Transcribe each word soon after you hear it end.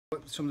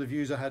some of the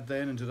views I had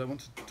then, and did I want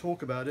to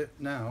talk about it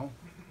now?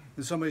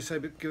 And somebody say,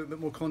 give it a bit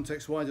more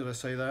context, why did I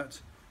say that,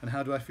 and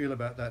how do I feel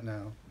about that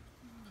now?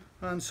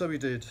 And so we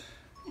did.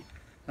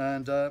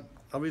 And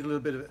I'll read a little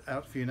bit of it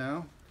out for you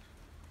now.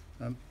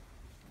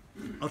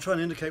 I'll try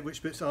and indicate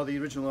which bits are the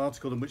original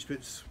article and which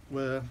bits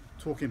were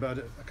talking about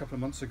it a couple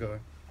of months ago.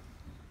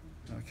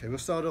 Okay, we'll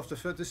start off.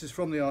 This is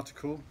from the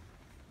article.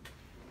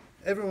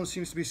 Everyone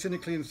seems to be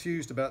cynically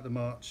enthused about the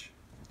march.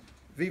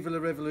 Viva la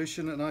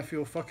revolution, and I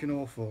feel fucking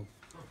awful.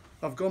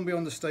 I've gone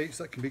beyond the states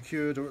that can be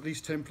cured or at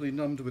least temporarily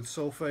numbed with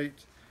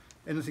sulfate.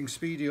 Anything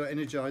speedy or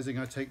energizing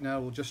I take now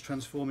will just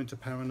transform into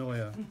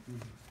paranoia.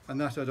 And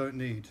that I don't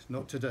need,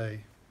 not today.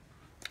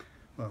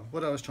 Well,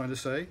 what I was trying to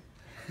say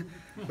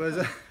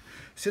was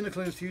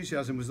cynical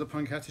enthusiasm was the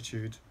punk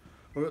attitude,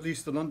 or at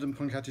least the London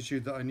punk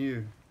attitude that I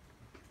knew.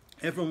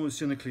 Everyone was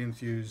cynically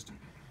enthused,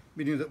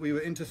 meaning that we were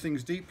into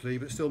things deeply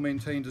but still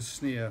maintained a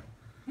sneer.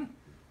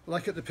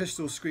 Like at the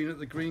Pistols screen at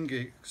the Green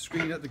gig,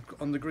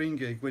 on the Green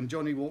gig, when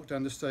Johnny walked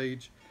down the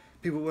stage,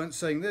 people weren't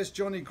saying, "There's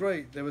Johnny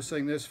great," they were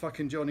saying, "There's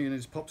fucking Johnny in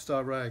his pop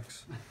star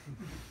rags."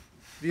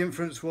 The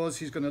inference was,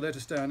 he's going to let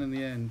us down in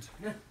the end.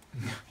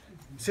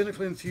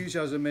 Cynical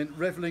enthusiasm meant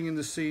revelling in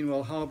the scene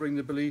while harbouring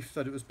the belief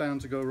that it was bound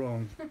to go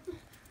wrong.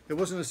 It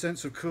wasn't a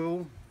sense of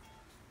cool.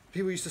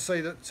 People used to say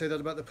that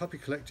about the Puppy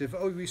Collective.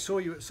 "Oh, we saw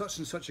you at such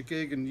and such a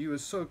gig and you were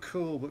so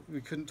cool, but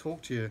we couldn't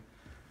talk to you."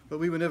 But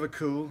we were never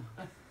cool.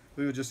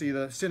 We were just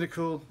either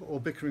cynical or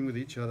bickering with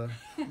each other.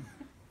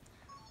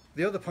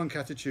 The other punk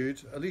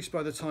attitude, at least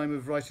by the time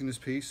of writing this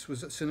piece,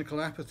 was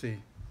cynical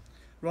apathy,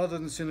 rather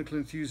than cynical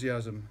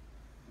enthusiasm.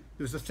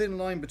 There was a thin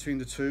line between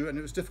the two, and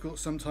it was difficult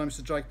sometimes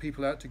to drag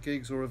people out to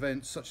gigs or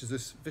events such as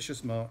this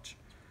Vicious March.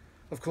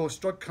 Of course,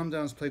 drug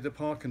come-downs played their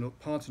part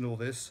in all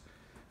this,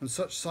 and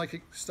such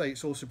psychic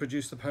states also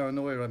produced the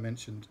paranoia I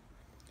mentioned,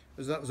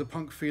 as that was a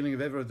punk feeling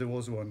if ever there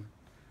was one.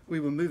 We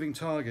were moving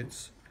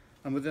targets,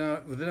 and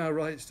within our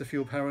rights to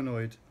feel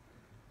paranoid.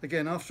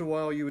 Again, after a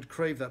while you would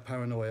crave that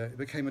paranoia. It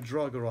became a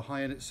drug or a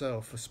high in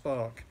itself, a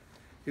spark.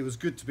 It was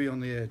good to be on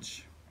the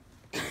edge.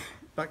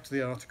 Back to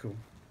the article.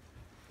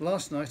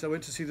 Last night I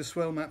went to see the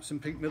Swell Maps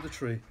and Pink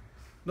Military,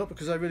 not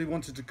because I really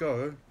wanted to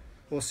go,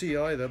 or see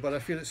either, but I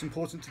feel it's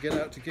important to get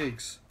out to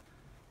gigs,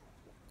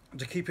 and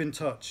to keep in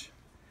touch.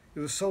 It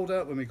was sold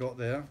out when we got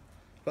there,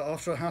 but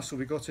after a hassle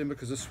we got in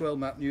because the Swell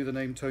Map knew the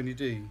name Tony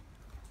D.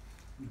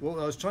 What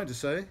I was trying to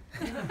say,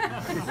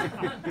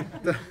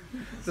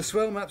 the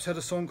Swell Maps had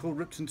a song called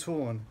Ripped and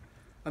Torn,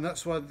 and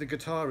that's why the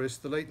guitarist,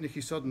 the late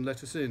Nicky Sudden,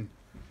 let us in.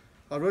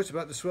 I wrote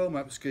about the Swell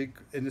Maps gig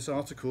in this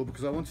article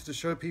because I wanted to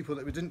show people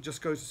that we didn't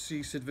just go to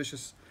see Sid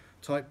Vicious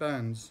type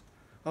bands.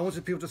 I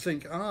wanted people to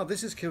think,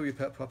 this is Kill Your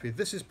Pet Puppy,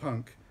 this is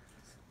punk.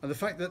 And the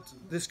fact that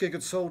this gig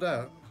had sold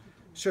out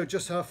showed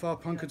just how far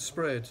punk had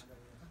spread.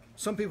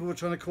 Some people were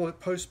trying to call it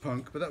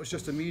post-punk, but that was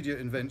just a media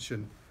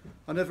invention.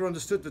 I never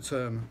understood the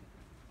term.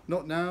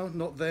 Not now,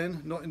 not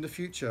then, not in the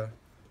future.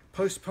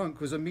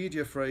 Post-punk was a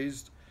media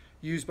phrase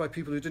used by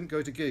people who didn't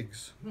go to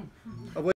gigs.